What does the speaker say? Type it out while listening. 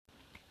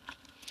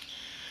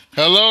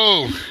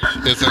Hello,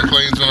 it's In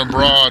Plains and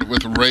Abroad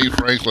with Ray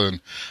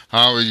Franklin.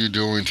 How are you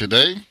doing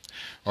today,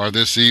 or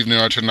this evening,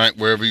 or tonight,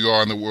 wherever you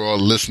are in the world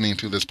listening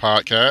to this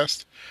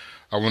podcast?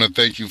 I want to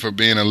thank you for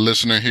being a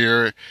listener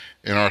here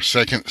in our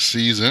second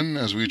season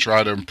as we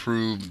try to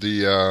improve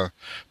the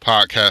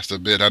podcast a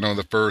bit. I know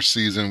the first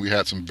season we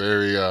had some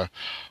very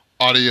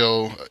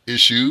audio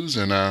issues,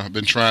 and I've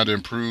been trying to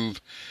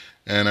improve,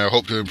 and I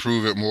hope to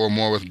improve it more and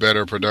more with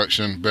better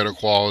production, better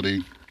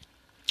quality,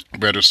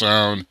 better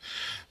sound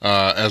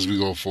as we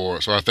go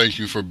forward. So I thank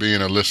you for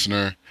being a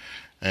listener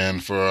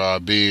and for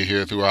being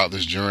here throughout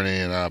this journey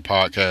in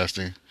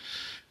podcasting.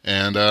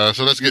 And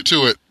so let's get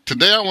to it.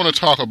 Today I want to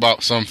talk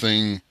about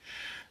something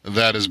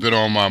that has been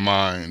on my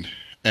mind,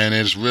 and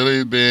it's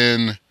really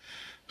been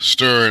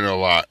stirring a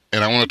lot.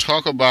 And I want to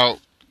talk about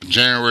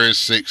January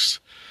 6th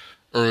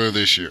earlier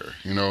this year.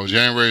 You know,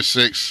 January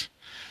 6th,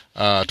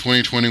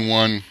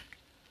 2021,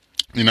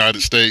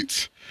 United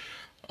States.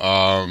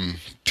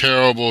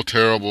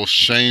 Terrible,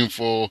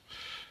 shameful,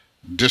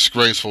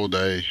 disgraceful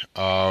day.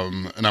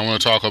 And I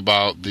want to talk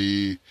about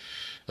the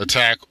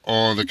attack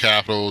on the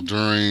Capitol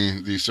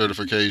during the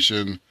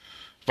certification,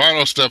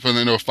 final step in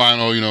the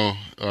final,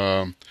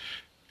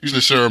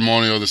 usually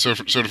ceremonial, the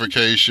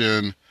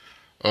certification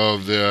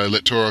of the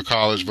Electoral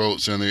College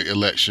votes in the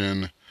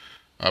election,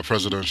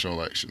 presidential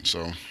election.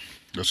 So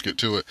let's get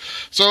to it.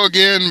 So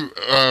again,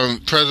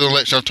 president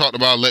election, I've talked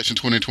about election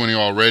 2020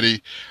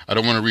 already. I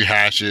don't want to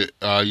rehash it.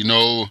 You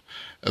know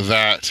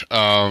that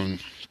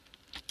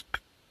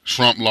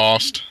Trump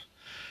lost,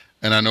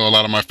 and I know a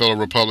lot of my fellow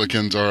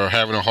Republicans are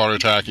having a heart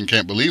attack and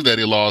can't believe that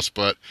he lost,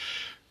 but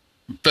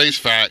face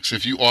facts.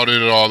 If you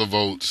audited all the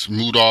votes,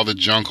 moved all the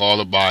junk, all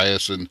the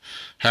bias, and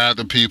had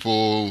the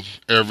people,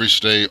 every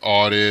state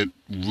audit,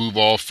 remove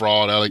all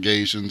fraud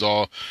allegations,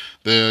 all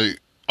this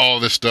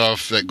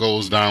stuff that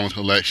goes down with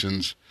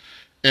elections,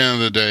 end of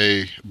the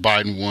day,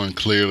 Biden won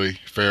clearly,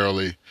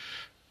 fairly,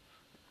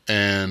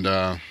 and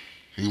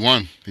he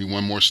won. He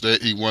won more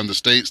state. He won the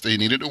states that he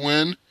needed to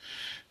win.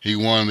 He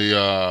won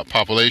the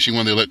population. He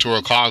won the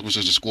Electoral College, which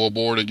is the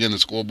scoreboard. Again, the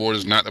scoreboard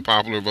is not the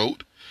popular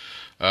vote.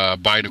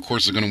 Biden, of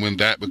course, is going to win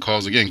that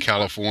because, again,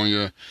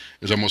 California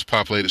is our most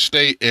populated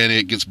state, and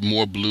it gets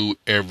more blue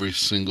every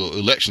single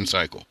election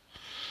cycle.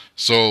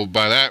 So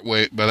by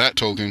that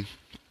token,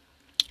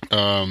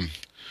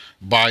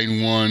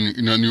 Biden won.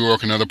 New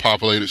York, another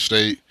populated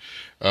state.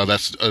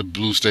 That's a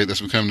blue state.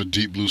 That's becoming a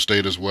deep blue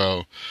state as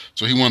well.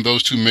 So he won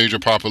those two major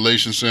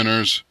population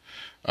centers.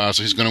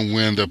 So he's going to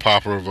win the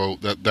popular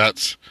vote.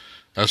 That's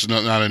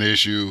not an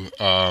issue.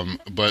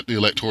 But the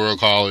Electoral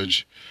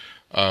College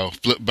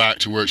flipped back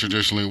to where it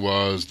traditionally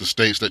was. The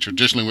states that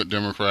traditionally went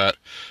Democrat,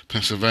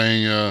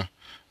 Pennsylvania,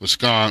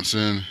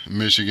 Wisconsin,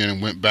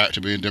 Michigan, went back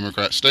to being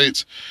Democrat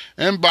states.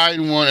 And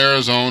Biden won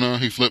Arizona.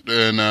 He flipped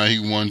and he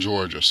won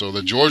Georgia. So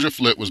the Georgia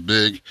flip was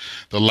big.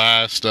 The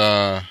last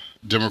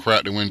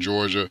Democrat to win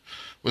Georgia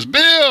was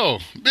Bill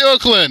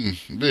Clinton.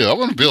 I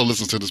wonder if Bill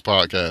listens to this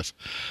podcast.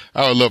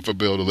 I would love for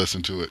Bill to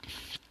listen to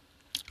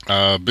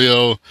it.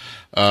 Bill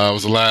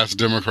was the last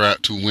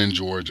Democrat to win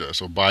Georgia.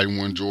 So Biden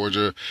won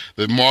Georgia.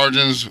 The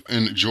margins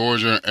in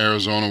Georgia and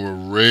Arizona were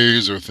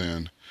razor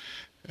thin.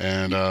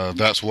 And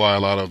that's why a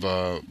lot of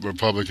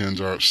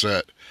Republicans are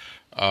upset.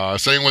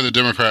 Same way the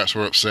Democrats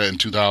were upset in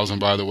 2000,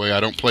 by the way. I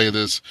don't play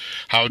this.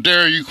 How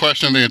dare you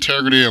question the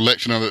integrity and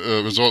election of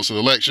the results of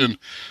the election?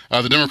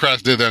 The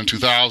Democrats did that in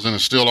 2000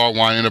 and still are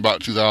whining about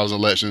the 2000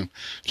 election,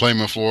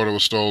 claiming Florida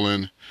was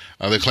stolen.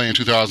 They claim in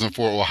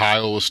 2004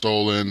 Ohio was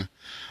stolen.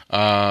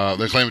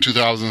 They claim in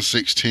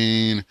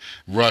 2016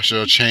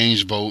 Russia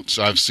changed votes.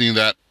 I've seen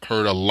that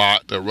heard a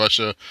lot, that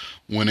Russia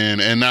went in.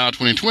 And now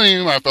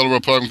 2020, my fellow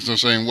Republicans are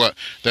saying what?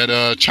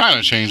 That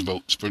China changed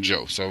votes for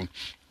Joe. So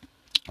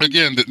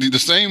again, the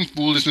same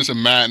foolishness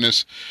and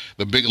madness,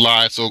 the big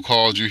lie,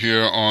 so-called, you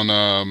hear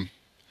on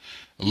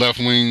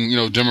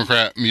left-wing,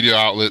 Democrat media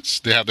outlets.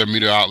 They have their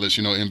media outlets,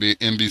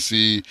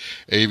 NBC,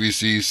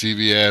 ABC,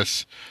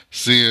 CBS,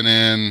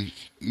 CNN.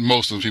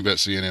 Most of the people at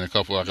CNN, a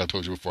couple, like I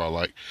told you before, I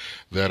like,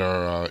 that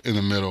are in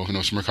the middle,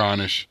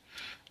 Smirconish.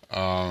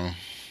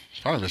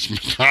 Probably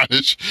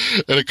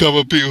Smirconish. And a couple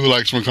of people who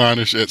like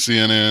Smirconish at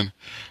CNN.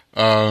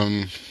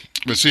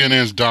 But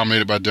CNN is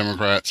dominated by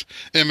Democrats.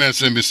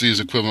 MSNBC is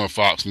equivalent of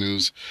Fox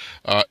News.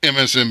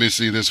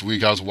 MSNBC this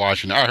week, I was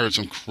watching. I heard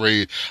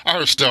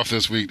stuff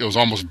this week that was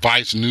almost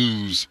Vice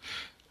News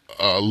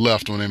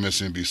left on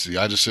MSNBC.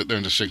 I just sit there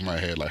and just shake my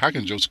head. Like, how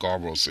can Joe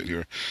Scarborough sit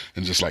here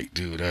and just like,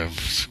 dude,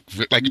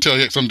 like you tell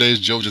you, some days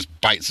Joe just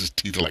bites his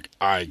teeth like,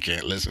 I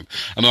can't listen.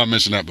 I know I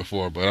mentioned that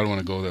before, but I don't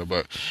want to go there.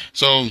 But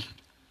so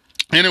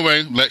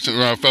anyway,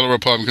 fellow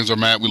Republicans are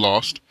mad we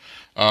lost.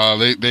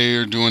 They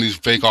are doing these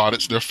fake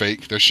audits. They're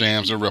fake. They're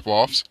shams. They're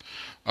ripoffs.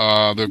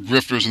 The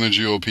grifters in the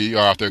GOP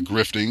are out there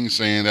grifting,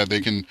 saying that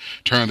they can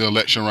turn the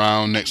election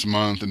around next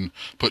month and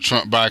put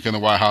Trump back in the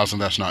White House,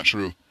 and that's not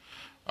true.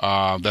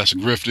 That's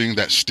grifting.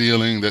 That's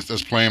stealing.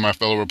 That's playing my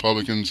fellow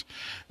Republicans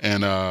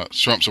and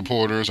Trump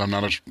supporters. I'm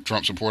not a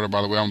Trump supporter,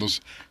 by the way. I'm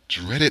those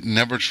dreaded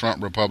never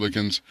Trump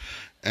Republicans,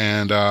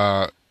 and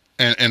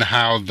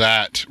how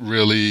that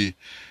really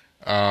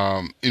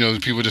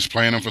People just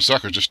playing them for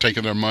suckers, just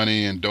taking their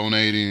money and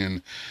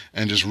donating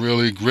and just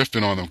really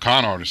grifting on them.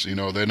 Con artists,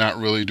 they're not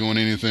really doing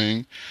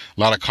anything. A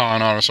lot of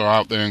con artists are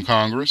out there in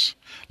Congress.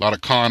 A lot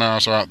of con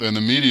artists are out there in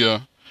the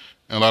media.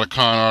 And a lot of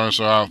con artists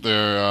are out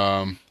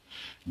there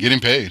getting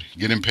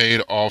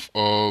paid off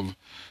of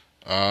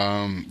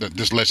that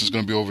this election is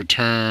going to be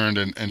overturned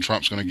and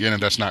Trump's going to get in.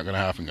 That's not going to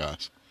happen,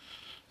 guys.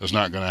 That's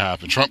not going to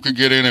happen. Trump could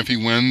get in if he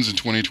wins in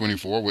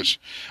 2024, which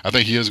I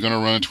think he is going to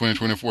run in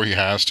 2024. He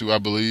has to, I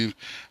believe.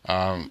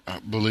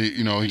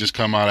 He just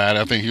come out at it.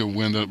 I think he'll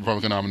win the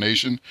Republican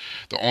nomination.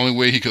 The only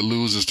way he could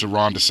lose is to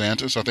Ron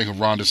DeSantis. I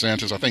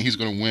think he's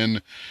going to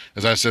win,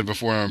 as I said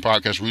before on a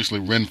podcast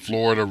recently, win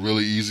Florida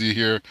really easy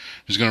here.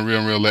 He's going to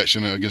win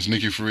re-election against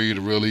Nikki Fried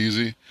real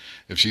easy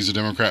if she's a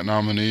Democrat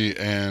nominee.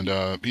 And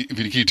if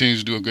he continues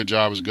to do a good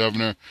job as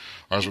governor,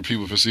 or as what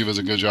people perceive as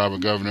a good job as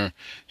governor,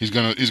 he's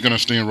gonna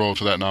steamroll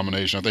to that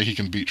nomination. I think he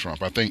can beat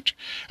Trump. I think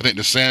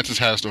DeSantis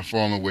has to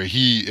form a way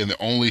he and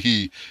only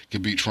he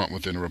can beat Trump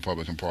within the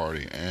Republican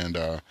Party, and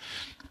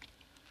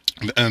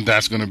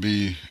that's going to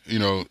be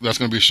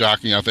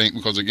shocking. I think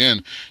because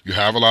again, you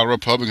have a lot of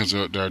Republicans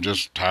that are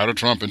just tired of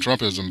Trump and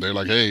Trumpism. They're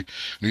like, hey,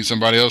 need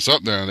somebody else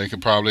up there, and they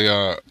could probably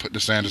put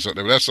DeSantis up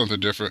there. But that's something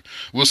different.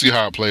 We'll see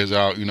how it plays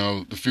out.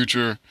 The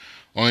future.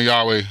 Only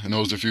Yahweh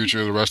knows the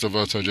future. The rest of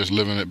us are just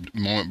living it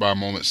moment by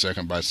moment,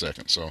 second by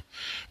second. So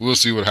we'll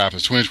see what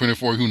happens.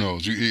 2024, who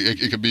knows?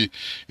 It could be,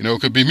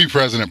 it could be me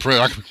president.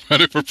 I could be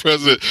running for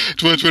president.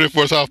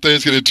 2024 is how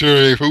things can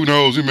deteriorate. Who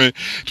knows? By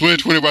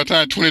the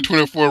time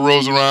 2024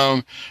 rolls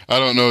around, I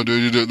don't know,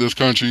 dude. This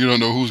country, you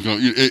don't know who's going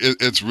to.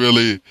 It's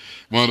really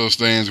one of those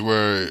things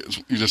where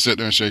you just sit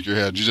there and shake your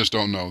head. You just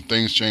don't know.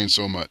 Things change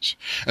so much.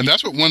 And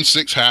that's what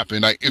 1/6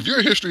 happened. Like, if you're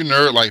a history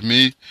nerd like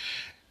me,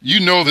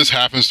 this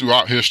happens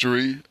throughout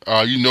history.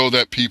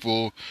 That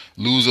people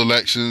lose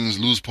elections,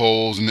 lose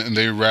polls, and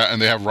they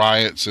have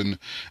riots and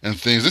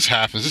things. This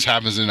happens. This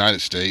happens in the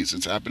United States.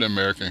 It's happened in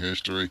American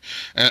history,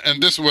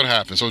 and this is what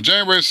happened. So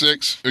January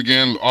 6th,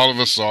 again, all of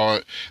us saw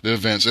it, the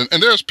events, and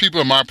there's people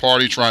in my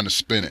party trying to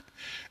spin it.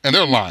 And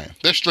they're lying.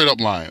 They're straight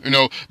up lying.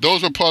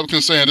 Those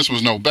Republicans saying this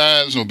was no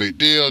bad, this was no big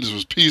deal, this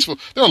was peaceful.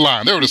 They're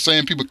lying. They were the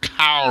same people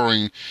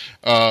cowering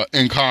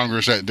in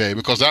Congress that day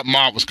because that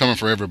mob was coming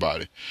for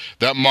everybody.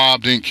 That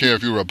mob didn't care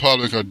if you were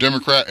Republican or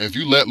Democrat. If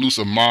you let loose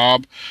a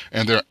mob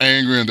and they're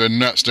angry and they're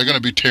nuts, they're going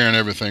to be tearing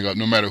everything up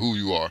no matter who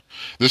you are.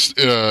 This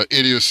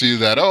idiocy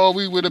that,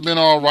 we would have been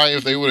all right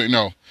if they would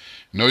have.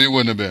 No, you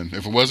wouldn't have been.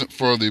 If it wasn't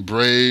for the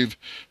brave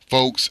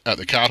folks at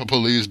the Capitol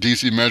Police,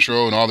 DC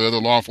Metro, and all the other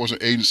law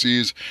enforcement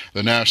agencies,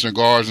 the National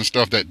Guards and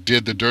stuff that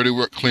did the dirty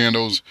work, clearing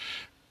those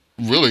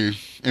really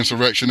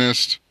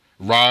insurrectionists,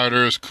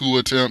 rioters, coup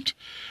attempt,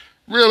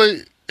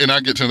 really, and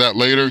I get to that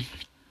later,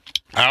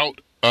 a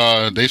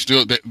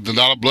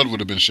lot of blood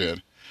would have been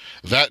shed.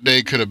 That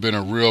day could have been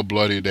a real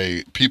bloody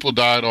day. People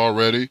died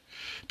already.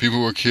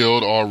 People were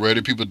killed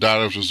already. People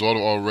died as a result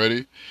of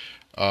already.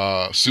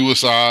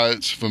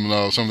 Suicides from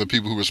some of the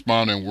people who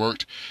responded and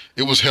worked.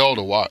 It was hell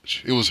to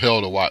watch.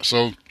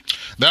 So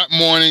that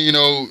morning,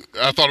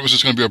 I thought it was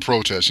just going to be a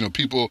protest.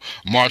 People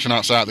marching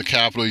outside the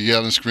Capitol,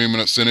 yelling, screaming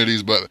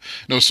obscenities, but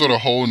sort of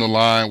holding the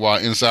line while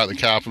inside the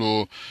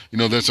Capitol,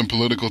 there's some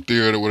political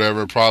theater or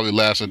whatever. Probably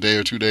lasts a day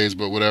or 2 days,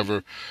 but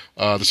whatever.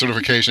 The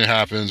certification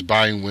happens,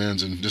 Biden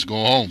wins, and just go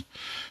home.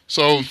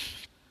 So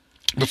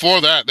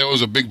before that, there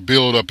was a big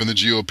build-up in the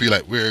GOP,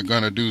 like, we're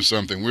going to do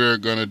something. There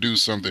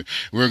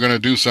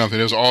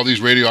was all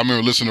these radio. I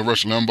remember listening to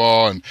Rush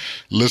Limbaugh and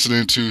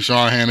listening to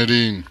Sean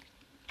Hannity,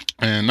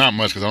 and not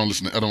much because I don't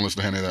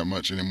listen to Hannity that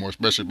much anymore,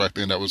 especially back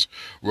then. That was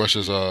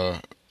Rush's,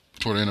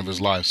 toward the end of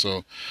his life.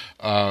 So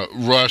I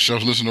was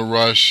listening to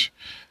Rush,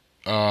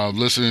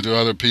 listening to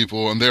other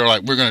people, and they were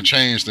like, we're going to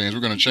change things,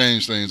 we're going to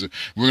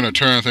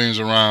turn things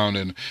around,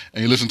 and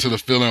you listen to the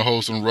fill-in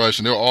host and Rush,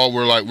 and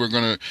we're like, we're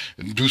going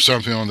to do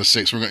something on the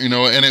 6th,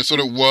 and it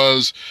sort of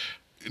was,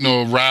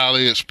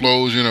 rally,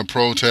 explosion, or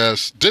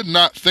protest. Did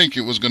not think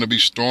it was going to be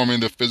storming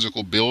the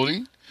physical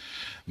building,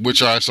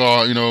 which I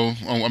saw,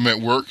 I'm at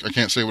work. I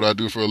can't say what I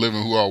do for a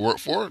living, who I work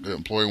for. The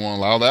employer won't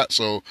allow that.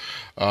 So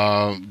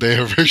they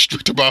are very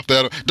strict about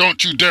that.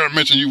 Don't you dare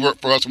mention you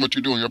work for us and what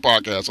you do on your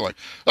podcast. I'm like,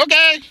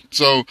 okay.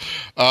 So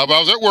but I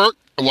was at work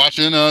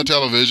watching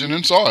television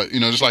and saw it,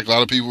 just like a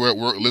lot of people were at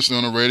work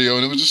listening on the radio.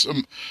 And it was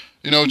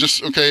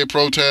just, okay,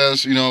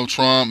 protest,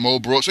 Trump, Mo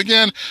Brooks.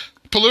 Again,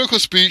 political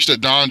speech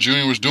that Don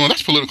Jr. was doing,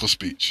 that's political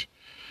speech.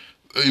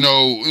 We're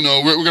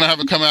going to have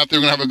it come out there.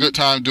 We're going to have a good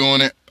time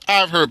doing it.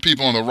 I've heard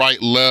people on the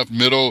right, left,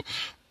 middle.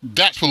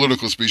 That's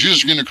political speech. You're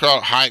just getting the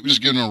crowd hype. You're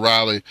just getting them a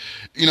rally.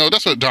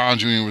 That's what Don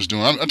Jr. was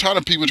doing. I'm tired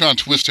of people trying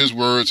to twist his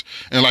words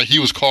and like he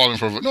was calling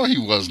for. No, he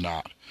was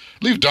not.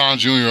 Leave Don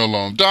Jr.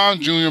 alone.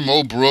 Don Jr.,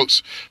 Mo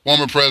Brooks,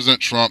 former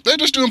President Trump, they're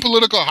just doing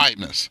political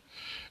hypeness.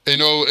 And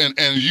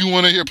you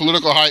want to hear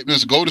political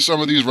hypeness, go to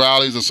some of these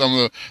rallies of some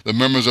of the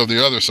members of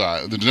the other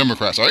side, the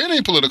Democrats, or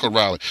any political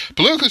rally.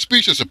 Political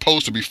speech is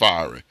supposed to be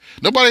fiery.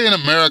 Nobody in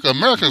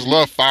Americans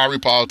love fiery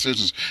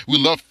politicians. We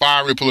love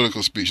fiery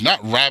political speech, not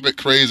rabbit,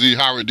 crazy,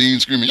 Howard Dean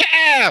screaming,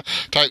 yeah,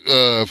 type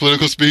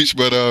political speech,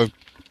 but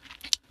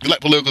we like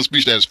political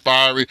speech that is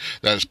fiery,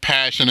 that is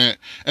passionate,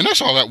 and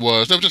that's all that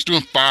was. They were just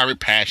doing fiery,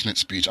 passionate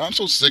speech. I'm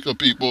so sick of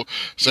people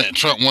saying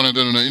Trump wanted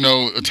them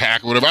to,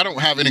 attack or whatever. I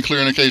don't have any clear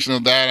indication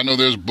of that. I know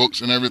there's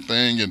books and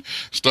everything and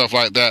stuff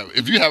like that.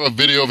 If you have a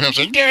video of him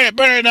saying, "Get it,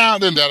 burn it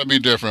down," then that'll be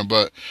different.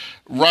 But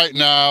right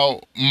now,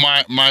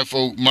 my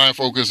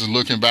focus is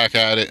looking back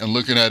at it and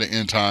looking at it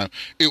in time.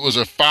 It was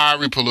a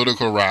fiery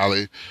political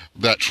rally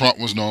that Trump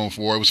was known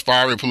for. It was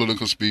fiery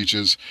political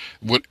speeches,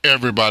 what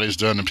everybody's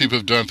done and people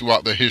have done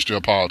throughout the history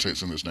of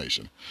politics in this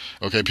nation.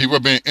 Okay, people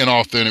are being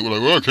inauthentic. We're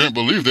like, well, I can't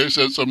believe they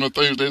said some of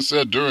the things they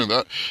said during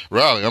that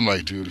rally. I'm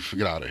like, dude,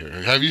 get out of here.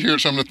 Have you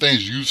heard some of the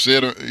things you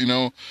said,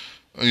 your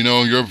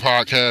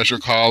podcast, your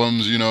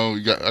columns,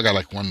 I got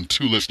like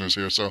 2 listeners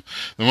here. So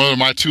one of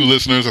my 2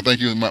 listeners, I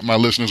thank you, my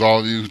listeners, all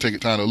of you who take the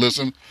time to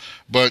listen.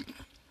 But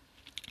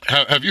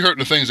have you heard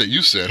the things that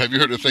you said? Have you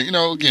heard the thing,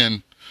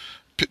 again,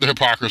 the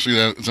hypocrisy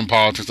that's in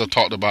politics? I've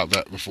talked about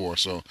that before.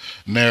 So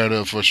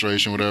narrative,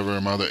 frustration, whatever,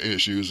 and other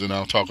issues, and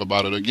I'll talk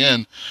about it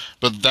again.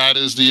 But that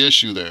is the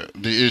issue there.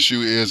 The issue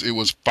is it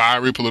was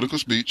fiery political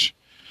speech,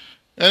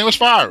 and it was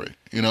fiery,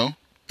 and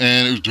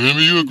it was, do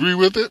you agree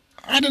with it?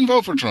 I didn't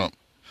vote for Trump.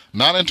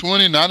 Not in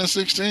 20, not in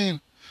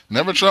 16.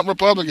 Never Trump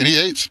Republican. He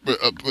hates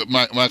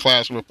my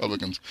class of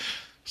Republicans.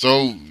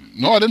 So,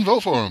 no, I didn't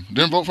vote for him.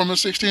 Didn't vote for him in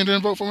 16,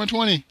 didn't vote for him in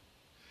 20.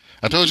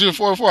 I told you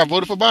before, I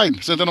voted for Biden.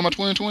 I said that on my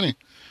 2020.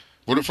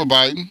 Voted for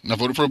Biden, and I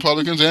voted for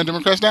Republicans and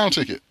Democrats down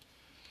ticket.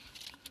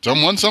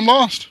 Some won, some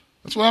lost.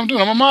 That's what I'm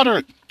doing. I'm a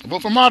moderate. I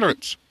vote for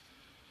moderates.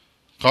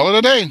 Call it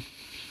a day.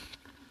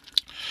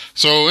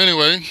 So,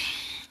 anyway...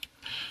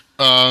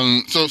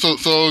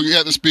 So you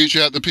had the speech,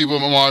 you had the people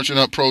marching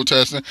up,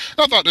 protesting.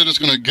 I thought they're just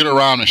going to get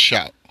around and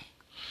shout.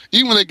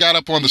 Even when they got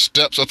up on the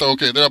steps, I thought,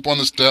 okay, they're up on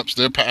the steps,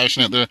 they're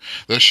passionate,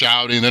 they're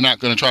shouting, they're not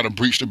going to try to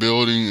breach the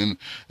building,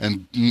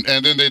 and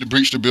then they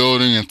breached the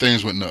building and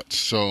things went nuts.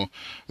 So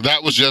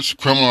that was just a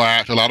criminal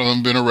act. A lot of them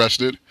have been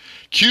arrested.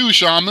 Q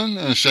Shaman,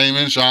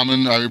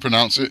 how you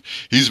pronounce it,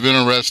 he's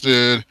been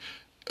arrested.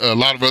 A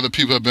lot of other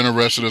people have been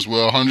arrested as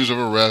well, hundreds of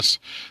arrests.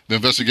 The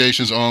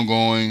investigation is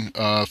ongoing.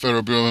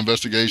 Federal Bureau of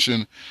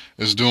Investigation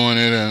is doing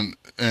it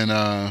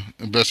and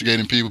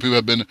investigating people. People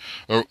have been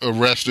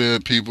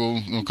arrested.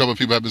 A couple of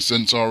people have been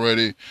sentenced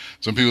already.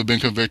 Some people have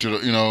been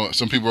convicted.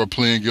 Some people are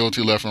pleading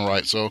guilty left and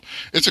right. So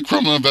it's a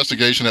criminal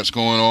investigation that's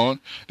going on.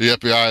 The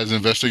FBI is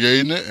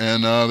investigating it,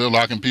 and they're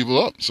locking people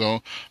up.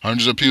 So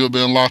hundreds of people have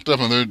been locked up,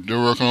 and they're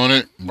working on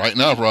it right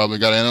now probably.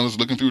 Got analysts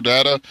looking through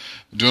data,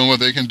 doing what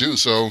they can do.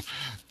 So...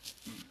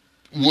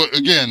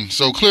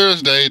 so clear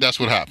as day, that's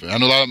what happened. I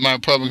know a lot of my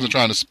Republicans are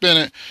trying to spin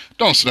it.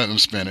 Don't let them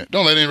spin it.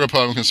 Don't let any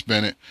Republicans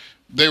spin it.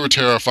 They were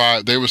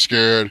terrified. They were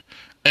scared.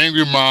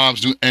 Angry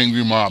mobs do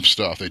angry mob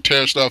stuff. They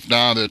tear stuff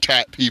down. They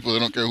attack people. They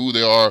don't care who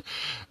they are.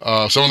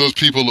 Some of those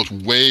people looked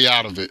way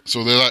out of it.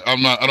 So they're like, I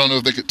don't know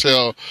if they could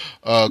tell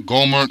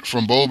Gohmert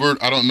from Boebert.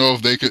 I don't know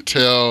if they could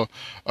tell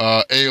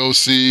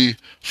AOC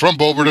from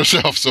Boebert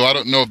herself. So I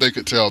don't know if they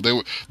could tell.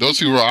 Those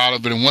people were out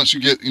of it. And once you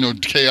get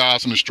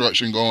chaos and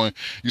destruction going,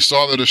 you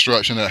saw the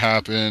destruction that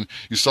happened.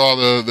 You saw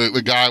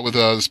the guy with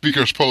the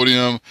speaker's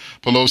podium,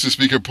 Pelosi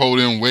speaker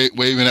podium,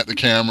 waving at the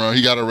camera.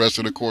 He got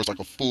arrested, of course, like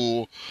a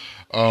fool.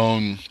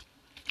 You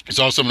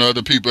saw some of the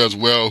other people as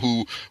well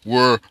who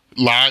were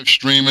live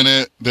streaming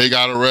it. They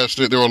got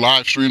arrested. They were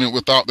live streaming it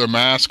without their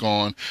mask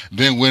on,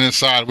 then went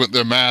inside with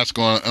their mask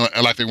on,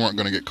 and like they weren't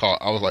going to get caught.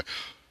 I was like,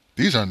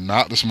 these are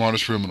not the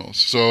smartest criminals.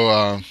 So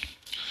a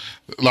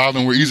lot of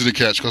them were easy to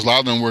catch because a lot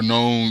of them were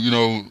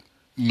known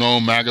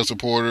MAGA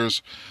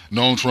supporters,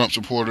 known Trump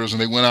supporters, and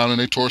they went out and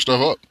they tore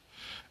stuff up.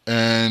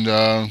 And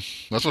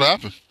that's what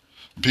happened.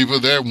 People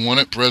there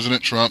wanted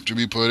President Trump to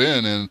be put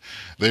in, and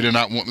they did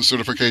not want the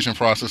certification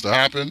process to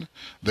happen.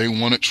 They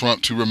wanted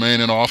Trump to remain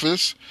in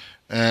office,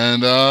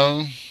 and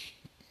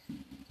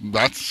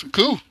that's a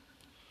coup.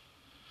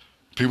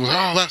 People say,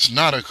 oh, that's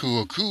not a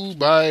coup. A coup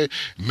by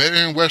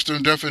Merriam-Webster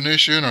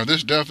definition or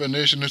this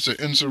definition, it's an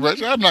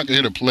insurrection. I'm not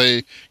here to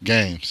play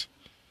games.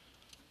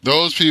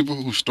 Those people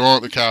who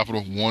stormed the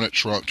Capitol wanted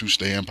Trump to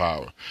stay in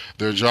power.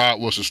 Their job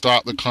was to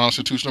stop the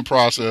constitutional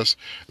process.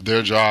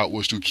 Their job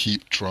was to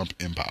keep Trump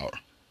in power.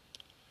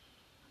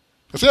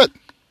 That's it.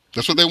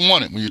 That's what they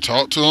wanted. When you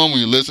talk to them, when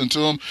you listen to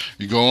them,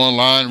 you go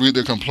online, read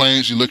their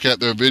complaints, you look at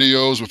their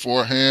videos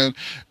beforehand,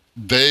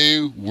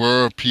 they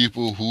were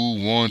people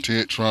who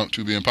wanted Trump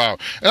to be in power.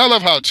 And I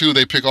love how, too,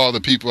 they pick all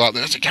the people out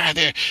there. There's a guy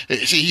there.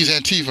 See, he's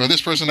Antifa.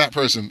 This person, that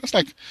person. That's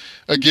like,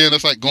 again,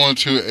 that's like going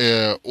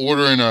to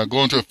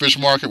going to a fish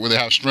market where they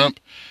have shrimp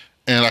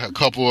and like a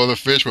couple other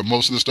fish, but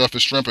most of the stuff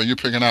is shrimp, and you're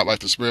picking out like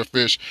the spare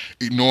fish,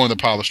 ignoring the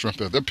pile of shrimp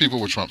there. They're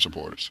people with Trump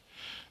supporters.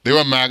 They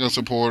were MAGA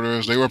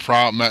supporters. They were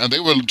proud MAGA, and they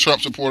were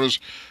Trump supporters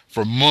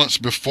for months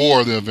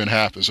before the event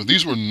happened. So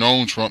these were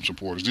known Trump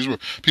supporters. These were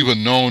people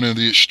known in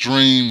the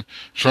extreme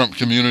Trump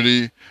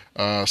community.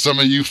 Some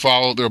of you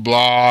followed their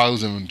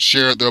blogs and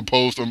shared their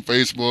posts on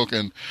Facebook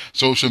and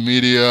social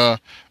media,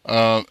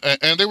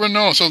 and they were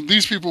known. So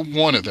these people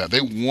wanted that.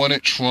 They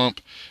wanted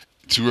Trump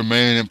to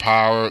remain in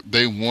power.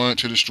 They wanted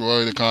to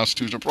destroy the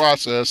constitutional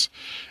process.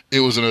 It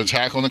was an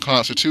attack on the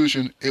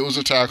Constitution. It was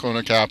an attack on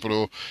the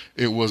Capitol.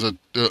 It was a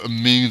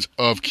means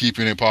of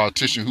keeping a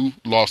politician who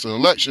lost an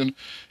election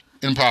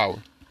in power.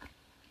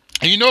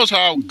 And you notice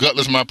how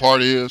gutless my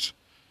party is?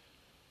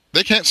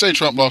 They can't say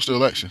Trump lost the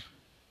election.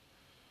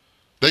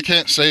 They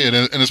can't say it.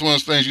 And it's one of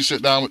those things, you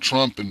sit down with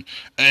Trump and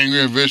angry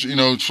and vicious.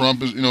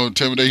 Trump is,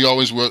 intimidated. He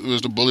always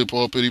was the bully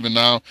pulpit, even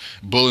now,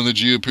 bullying the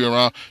GOP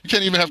around. You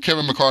can't even have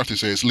Kevin McCarthy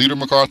say it. Leader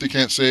McCarthy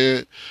can't say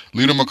it.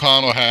 Leader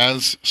McConnell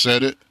has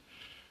said it.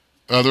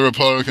 Other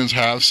Republicans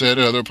have said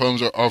it. Other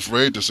Republicans are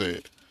afraid to say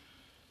it.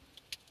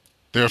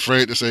 They're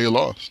afraid to say he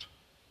lost.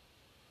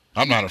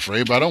 I'm not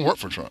afraid, but I don't work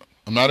for Trump.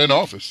 I'm not in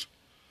office.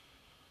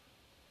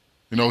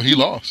 He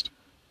lost.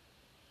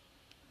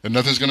 And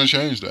nothing's going to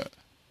change that.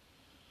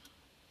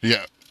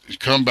 Yeah,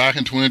 come back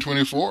in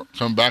 2024.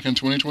 Come back in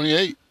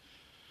 2028.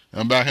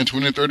 Come back in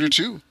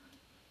 2032.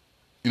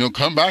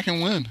 Come back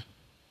and win.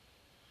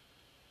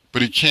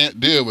 But he can't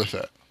deal with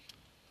that.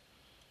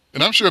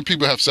 And I'm sure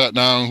people have sat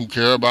down who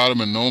care about him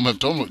and know him, have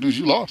told him, dude,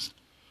 you lost.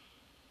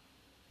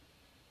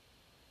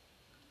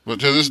 But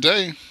to this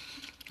day,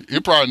 he'll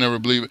probably never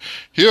believe it.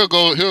 He'll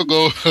go,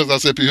 as I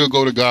said, he'll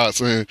go to God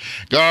saying,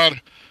 God,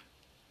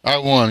 I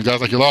won.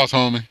 God's like, you lost,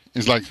 homie.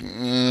 He's like,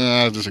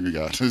 I disagree,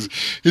 God.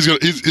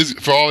 He's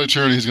for all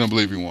eternity, he's going to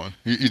believe he won.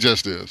 He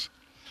just is.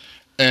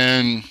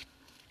 And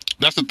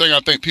that's the thing I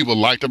think people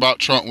liked about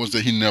Trump, was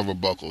that he never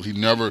buckled. He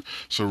never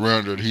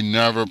surrendered. He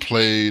never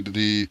played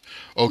the,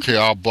 okay,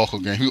 I'll buckle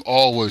game. He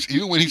always,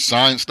 even when he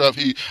signed stuff,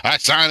 I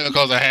signed it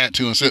because I had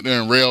to, and sit there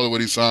and rail at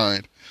what he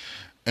signed.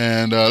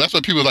 And that's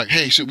what people are like,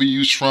 hey, should we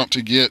use Trump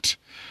to get,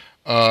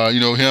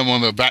 him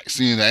on the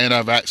vaccine, the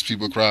anti-vax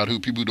people crowd,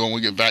 people who don't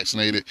want to get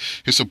vaccinated,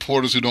 his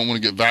supporters who don't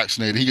want to get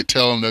vaccinated. He could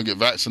tell them they'll get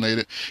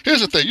vaccinated.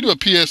 Here's the thing. You do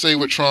a PSA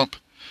with Trump,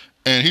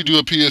 and he do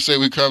a PSA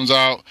when he comes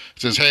out,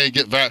 says, hey,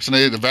 get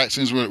vaccinated. The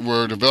vaccines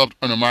were developed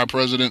under my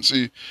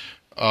presidency,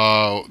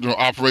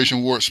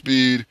 Operation Warp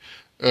Speed.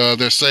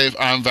 They're safe.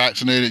 I'm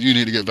vaccinated. You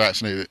need to get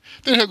vaccinated.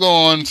 Then he'll go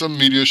on some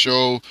media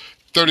show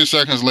 30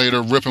 seconds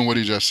later, ripping what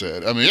he just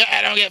said. I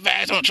don't get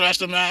vaccinated. Don't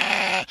trust him.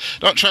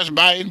 Don't trust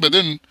Biden. But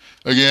then,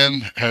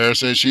 again, Harris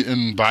said she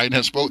and Biden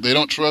have spoke. They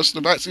don't trust the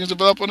vaccines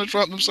developed under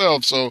Trump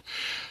themselves. So,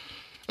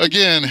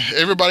 again,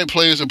 everybody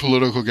plays the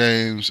political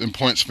games and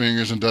points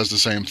fingers and does the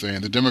same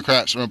thing. The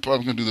Democrats and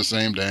Republicans do the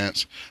same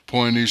dance,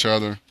 pointing at each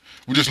other.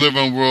 We just live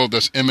in a world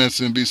that's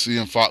MSNBC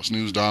and Fox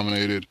News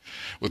dominated,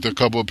 with a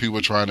couple of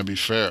people trying to be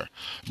fair.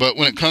 But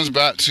when it comes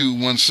back to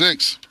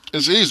 1-6,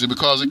 it's easy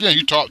because, again,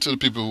 you talk to the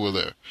people who were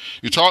there.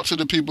 You talk to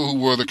the people who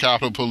were the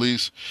Capitol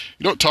Police.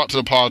 You don't talk to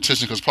the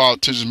politicians, because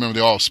politicians, remember,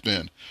 they all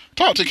spin.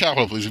 Talk to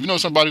Capitol Police. If you know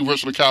somebody who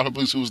works for the Capitol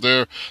Police who was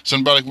there,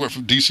 somebody who worked for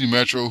DC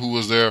Metro who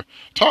was there,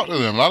 talk to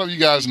them. A lot of you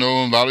guys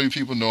know them. A lot of you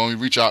people know them.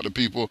 You reach out to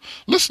people.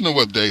 Listen to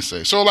what they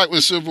say. So like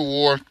with Civil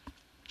War,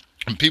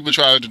 and people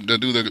try to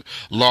do the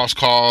lost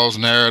cause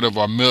narrative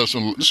or myths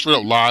and straight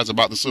up lies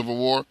about the Civil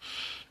War,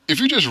 if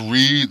you just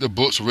read the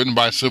books written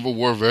by Civil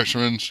War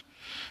veterans,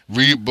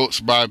 read books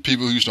by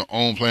people who used to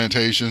own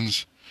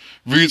plantations,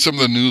 read some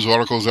of the news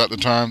articles at the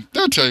time,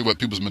 they'll tell you what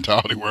people's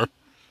mentality were.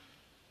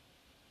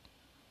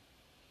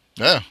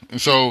 Yeah. And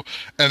so,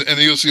 and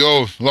you'll see,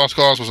 oh, lost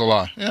cause was a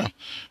lie. Yeah.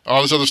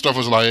 All this other stuff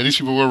was a lie. Yeah, these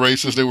people were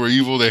racist. They were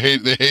evil. They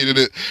hated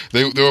it.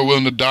 They were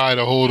willing to die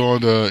to hold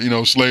on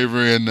to,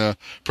 slavery and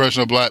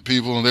oppression of black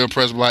people. And they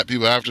oppressed black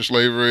people after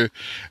slavery.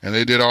 And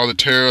they did all the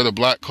terror, the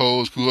black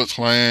codes, Ku Klux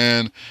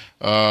Klan,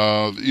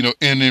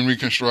 ending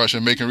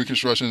Reconstruction, making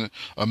Reconstruction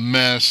a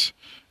mess.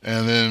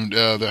 And then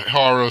the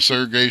horror of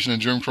segregation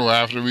and Jim Crow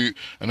after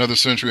another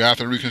century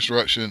after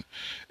Reconstruction.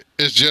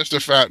 It's just the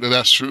fact that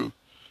that's true.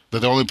 That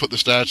they only put the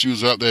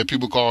statues up that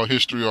people call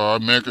history or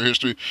American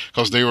history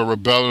because they were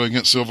rebelling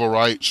against civil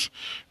rights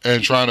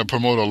and trying to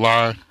promote a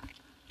lie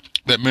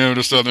that many of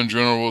the Southern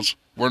generals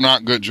were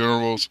not good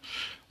generals.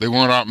 They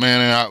weren't outmanned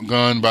and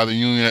outgunned by the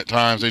Union at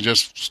times. They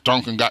just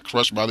stunk and got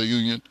crushed by the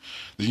Union.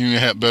 The Union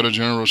had better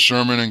generals.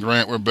 Sherman and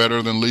Grant were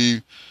better than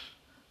Lee.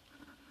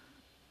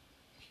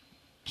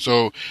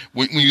 So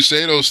when you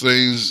say those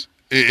things,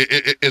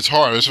 it's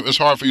hard. It's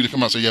hard for you to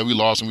come out and say, yeah, we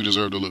lost and we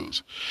deserve to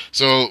lose.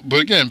 So, but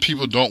again,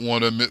 people don't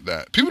want to admit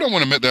that. People don't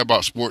want to admit that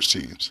about sports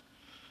teams.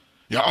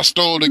 Y'all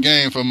stole the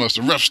game from us.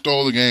 The refs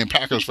stole the game.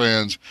 Packers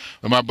fans,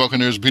 when my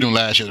Buccaneers beat them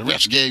last year, the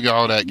refs gave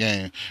y'all that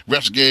game.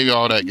 Refs gave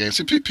y'all that game.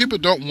 See, people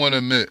don't want to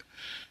admit,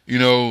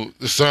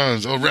 the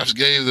Suns, refs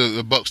gave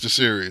the Bucks the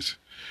series.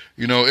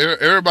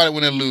 Everybody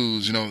when they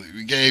lose,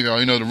 we gave y'all,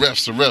 the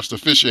refs, the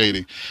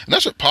officiating. And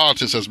that's what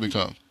politics has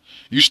become.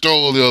 You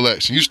stole the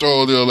election. You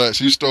stole the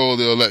election. You stole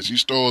the election. You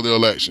stole the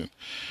election.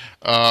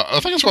 I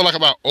think it's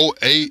about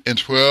 2008 and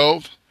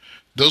 2012.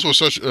 Those were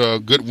such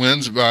good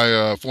wins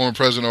by former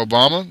President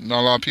Obama.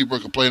 Not a lot of people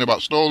are complaining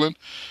about stolen.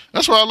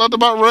 That's what I loved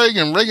about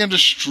Reagan. Reagan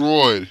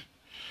destroyed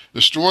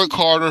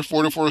Carter,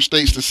 44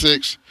 states to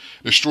 6.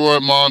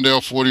 Destroyed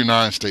Mondale,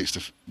 49 states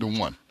to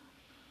 1.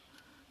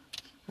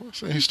 Well,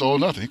 saying he stole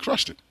nothing. He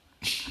crushed it.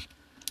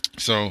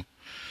 So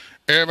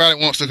everybody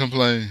wants to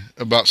complain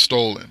about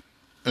stolen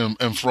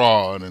and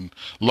fraud and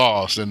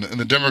lost. And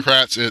the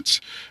Democrats, it's,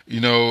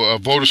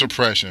 voter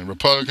suppression.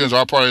 Republicans,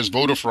 our party is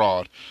voter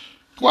fraud.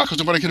 Why? Because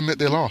nobody can admit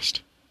they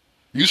lost.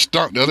 You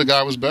stunk. The other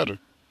guy was better.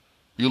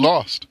 You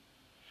lost.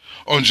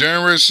 On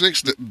January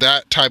 6th,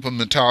 that type of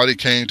mentality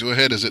came to a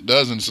head, as it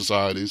does in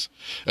societies,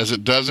 as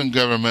it does in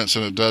governments,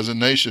 and it does in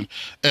nations.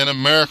 And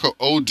America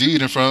OD'd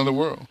in front of the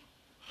world.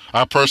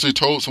 I personally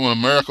told someone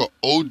America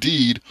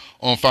OD'd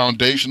on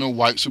foundational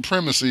white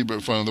supremacy in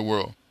front of the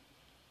world.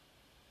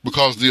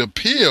 Because the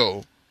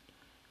appeal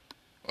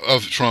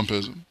of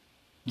Trumpism,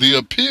 the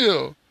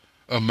appeal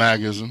of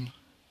MAGAism,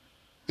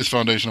 is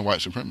foundational white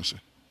supremacy.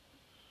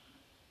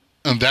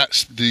 And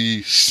that's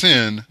the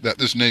sin that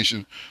this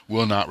nation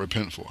will not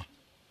repent for.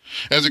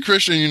 As a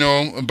Christian,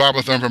 a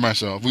Bible thumper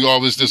myself,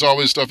 there's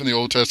always stuff in the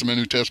Old Testament,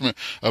 New Testament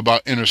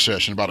about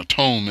intercession, about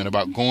atonement,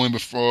 about going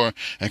before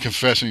and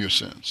confessing your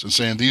sins and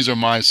saying, these are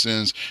my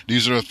sins,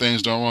 these are the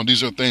things done wrong,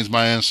 these are the things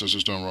my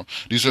ancestors done wrong,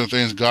 these are the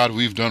things, God,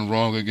 we've done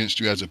wrong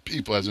against you as a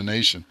people, as a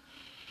nation.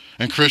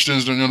 And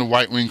Christians, the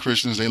white-wing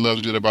Christians, they love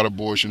to do that about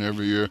abortion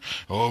every year.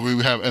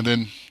 And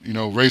then,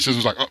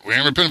 racism's like, we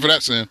ain't repenting for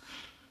that sin.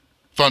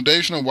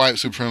 Foundational white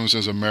supremacy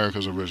is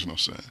America's original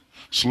sin.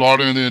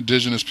 Slaughtering the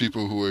indigenous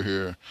people who were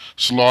here,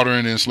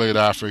 slaughtering the enslaved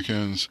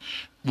Africans,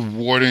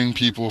 rewarding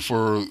people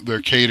for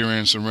their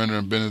catering, surrender,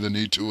 and bending the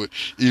knee to it,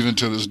 even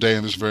to this day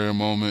in this very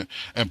moment,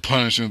 and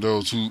punishing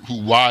those who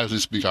wisely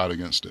speak out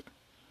against it.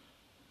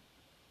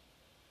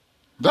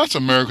 That's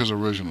America's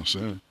original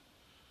sin.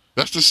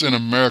 That's the sin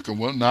America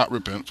will not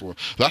repent for.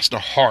 That's the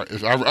heart.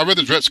 I read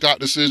the Dred Scott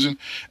decision,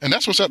 and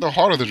that's what's at the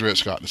heart of the Dred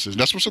Scott decision.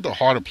 That's what's at the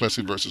heart of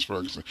Plessy versus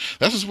Ferguson.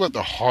 That's what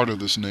the heart of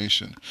this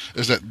nation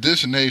is, that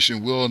this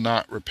nation will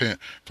not repent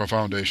for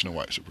foundational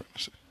white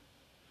supremacy.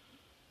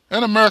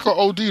 And America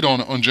OD'd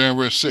on it on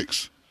January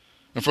 6th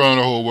in front of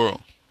the whole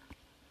world.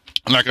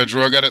 And like a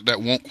drug addict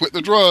that won't quit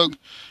the drug,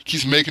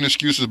 keeps making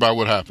excuses about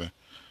what happened.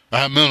 I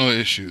have mental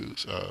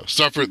issues,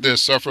 suffered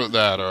this, suffered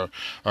that, or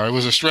it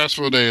was a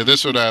stressful day, or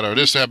this or that, or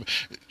this happened.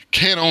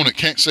 Can't own it,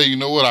 can't say,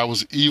 I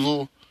was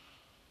evil,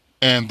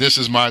 and this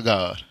is my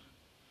God.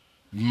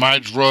 My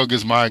drug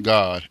is my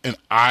God, and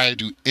I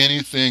do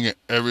anything and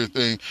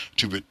everything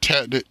to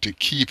protect it, to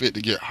keep it,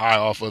 to get high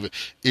off of it.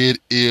 It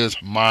is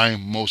my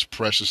most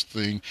precious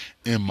thing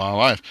in my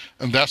life.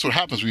 And that's what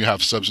happens when you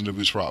have substance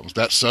abuse problems.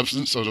 That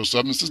substance, or those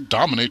substances,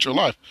 dominate your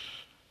life.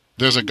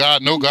 There's a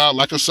God, no God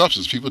like a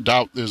substance. People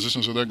doubt the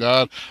existence of their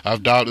God.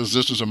 I've doubted the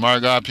existence of my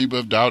God. People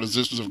have doubted the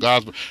existence of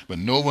God's, but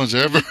no one's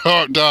ever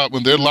doubt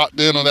when they're locked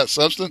in on that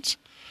substance.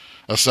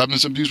 A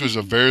substance abuse, which is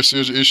a very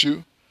serious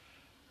issue.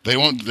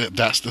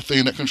 That's the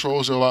thing that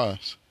controls their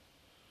lives.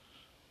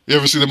 You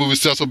ever see the movie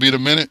Cecil B.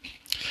 DeMented?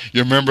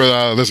 You remember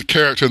there's a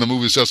character in the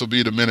movie Cecil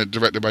B. DeMented,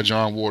 directed by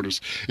John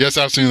Waters. Yes,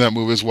 I've seen that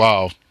movie. It's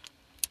wild.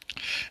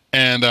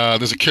 And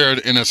there's a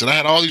character in it that said, I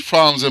had all these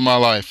problems in my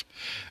life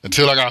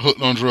until I got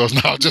hooked on drugs.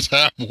 Now I just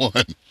have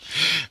one.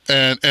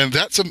 And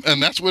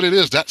that's what it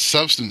is. That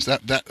substance,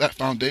 that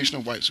foundation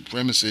of white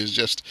supremacy is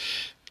just,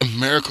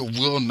 America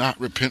will not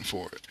repent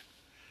for it.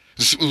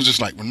 It was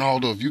just like,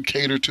 Ronaldo, if you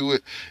cater to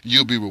it,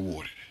 you'll be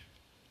rewarded.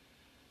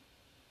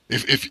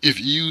 If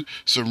you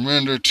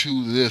surrender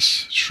to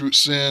this true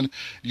sin,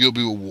 you'll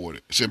be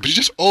rewarded. But you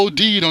just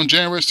OD'd on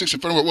January 6th in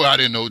front of, well, I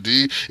didn't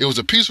OD. It was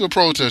a peaceful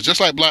protest,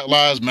 just like Black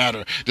Lives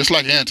Matter, just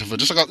like Antifa,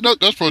 just like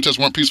those protests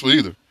weren't peaceful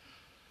either.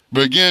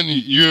 But again,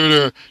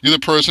 you're the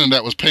person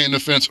that was painting the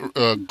fence,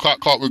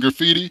 caught with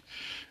graffiti,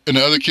 and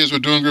the other kids were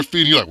doing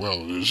graffiti. You're like,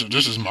 well,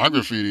 this is my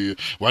graffiti.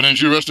 Why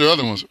didn't you arrest the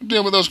other ones?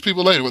 Deal with those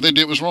people later. What they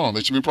did was wrong.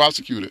 They should be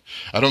prosecuted.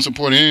 I don't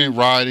support any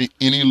rioting,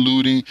 any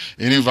looting,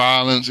 any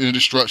violence, any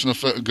destruction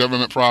of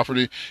government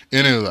property,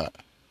 any of that.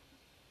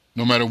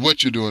 No matter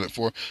what you're doing it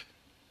for.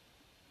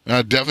 And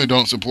I definitely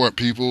don't support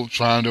people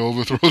trying to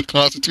overthrow the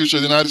Constitution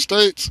of the United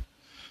States.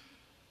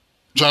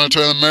 Trying to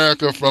turn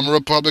America from a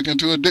republic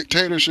into a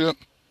dictatorship.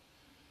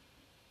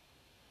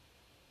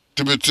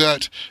 To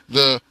protect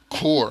the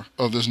core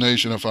of this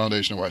nation and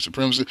foundation of white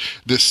supremacy,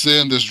 this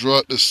sin, this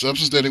drug, this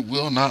substance that it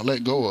will not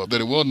let go of,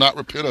 that it will not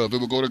repent of. It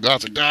will go to God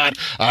and say, God,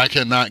 I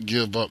cannot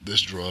give up this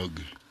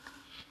drug.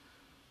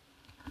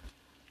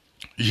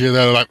 You hear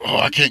that? Like, oh,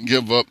 I can't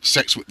give up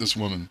sex with this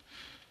woman.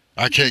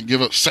 I can't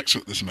give up sex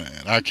with this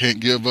man. I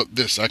can't give up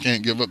this. I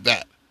can't give up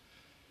that.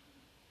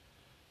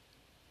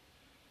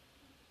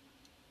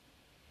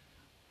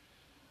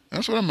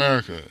 That's what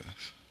America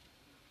is.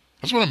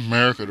 I just want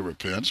America to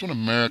repent. I just want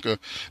America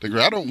to agree.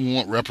 I don't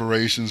want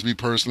reparations, me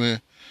personally.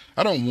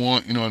 I don't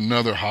want,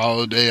 another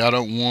holiday. I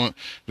don't want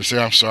to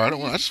say I'm sorry.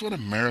 I just want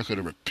America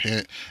to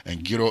repent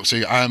and get over,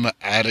 say I'm an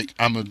addict.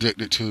 I'm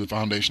addicted to the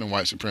foundation of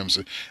white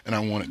supremacy, and I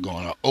want it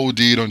gone. I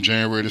OD'd on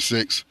January the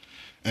 6th,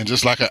 And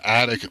just like an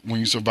addict, when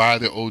you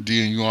survive the OD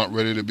and you aren't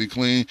ready to be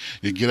clean,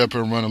 you get up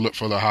and run and look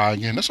for the high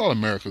again. That's all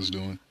America's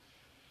doing.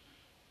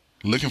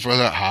 Looking for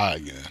that high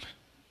again.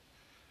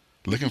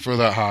 Looking for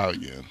that high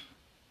again.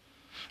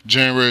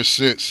 January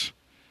 6th,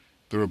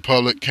 the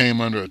Republic came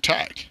under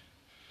attack.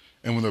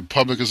 And when the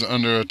Republic is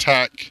under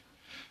attack,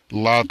 a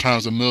lot of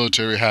times the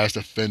military has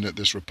defended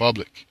this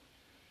Republic.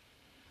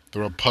 The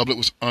Republic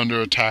was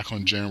under attack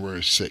on January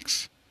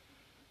 6th,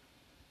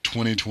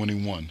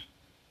 2021.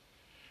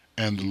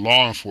 And the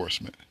law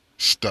enforcement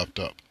stepped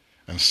up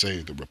and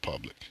saved the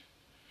Republic.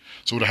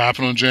 So what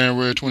happened on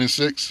January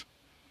 26th?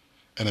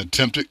 An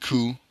attempted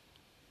coup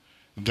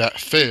that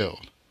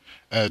failed.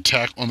 An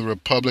attack on the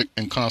Republic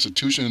and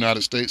Constitution of the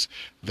United States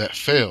that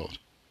failed.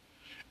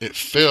 It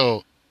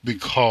failed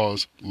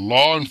because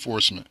law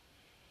enforcement,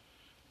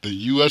 the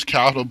U.S.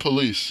 Capitol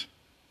Police,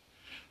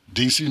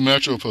 D.C.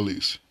 Metro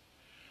Police,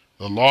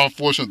 the law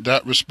enforcement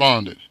that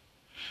responded,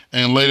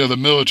 and later the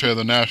military,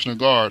 the National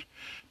Guard,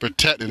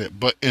 protected it.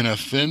 But in a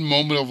thin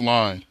moment of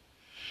line,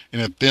 in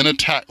a thin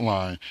attack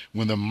line,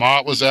 when the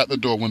mob was at the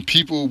door, when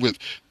people with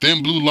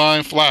thin blue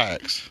line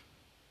flags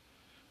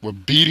were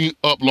beating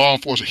up law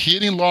enforcement,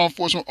 hitting law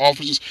enforcement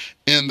officers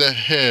in the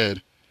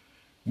head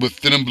with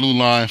thin and blue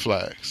line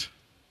flags,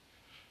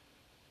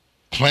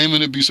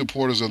 claiming to be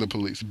supporters of the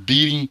police,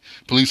 beating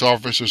police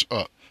officers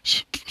up,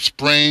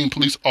 spraying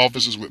police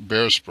officers with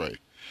bear spray,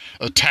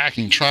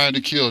 attacking, trying to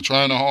kill,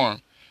 trying to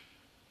harm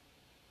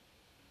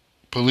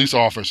police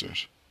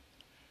officers.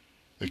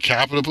 The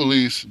Capitol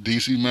Police,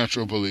 D.C.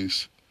 Metro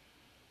Police,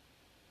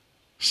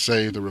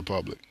 saved the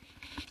Republic.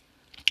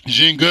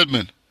 Eugene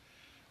Goodman,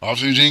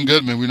 Officer Eugene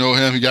Goodman, we know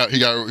him.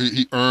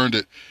 He earned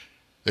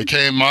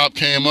it. Mob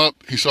came up.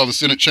 He saw the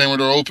Senate chamber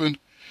door open.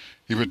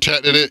 He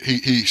protected it.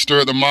 He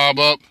stirred the mob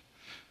up,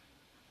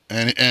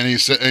 and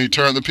he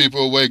turned the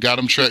people away. Got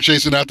them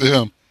chasing after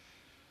him.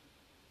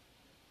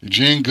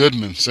 Eugene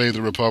Goodman saved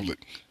the Republic.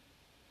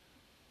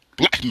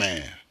 Black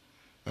man.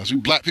 That's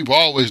what black people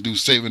always do,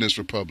 saving this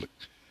Republic.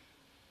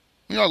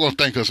 Y'all gonna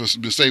thank us for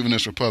saving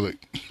this Republic.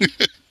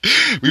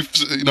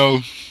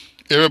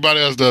 Everybody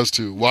else does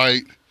too.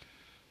 White,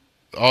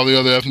 all the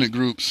other ethnic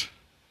groups.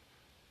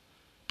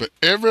 But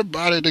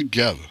everybody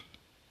together,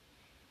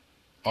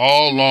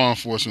 all law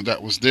enforcement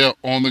that was there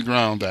on the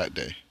ground that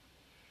day,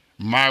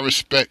 my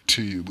respect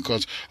to you,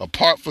 because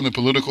apart from the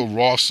political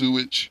raw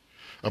sewage,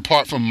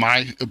 apart from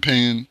my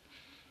opinion,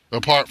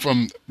 apart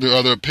from the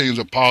other opinions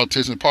of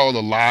politicians, apart from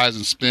the lies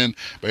and spin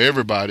by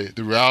everybody,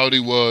 the reality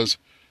was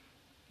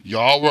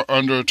y'all were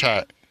under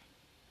attack.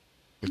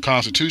 The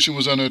Constitution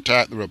was under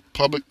attack. The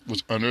Republic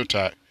was under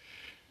attack.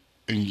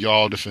 And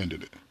y'all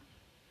defended it.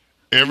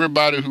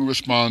 Everybody who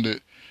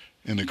responded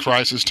in the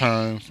crisis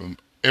time, from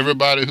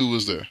everybody who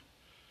was there.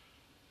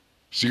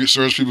 Secret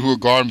Service people who were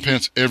guarding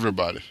Pence,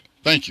 everybody.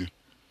 Thank you.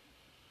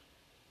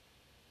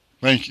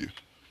 Thank you.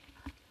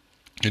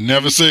 You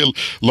never say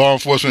law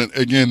enforcement,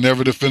 again,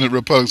 never defended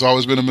Republic. It's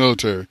always been the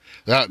military.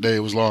 That day it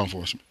was law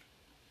enforcement.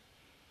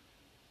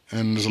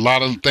 And there's a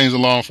lot of things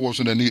in law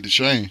enforcement that need to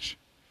change.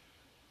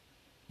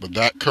 But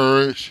that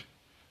courage,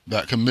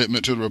 that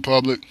commitment to the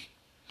Republic,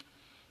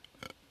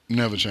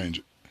 never change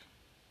it.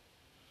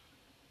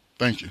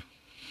 Thank you.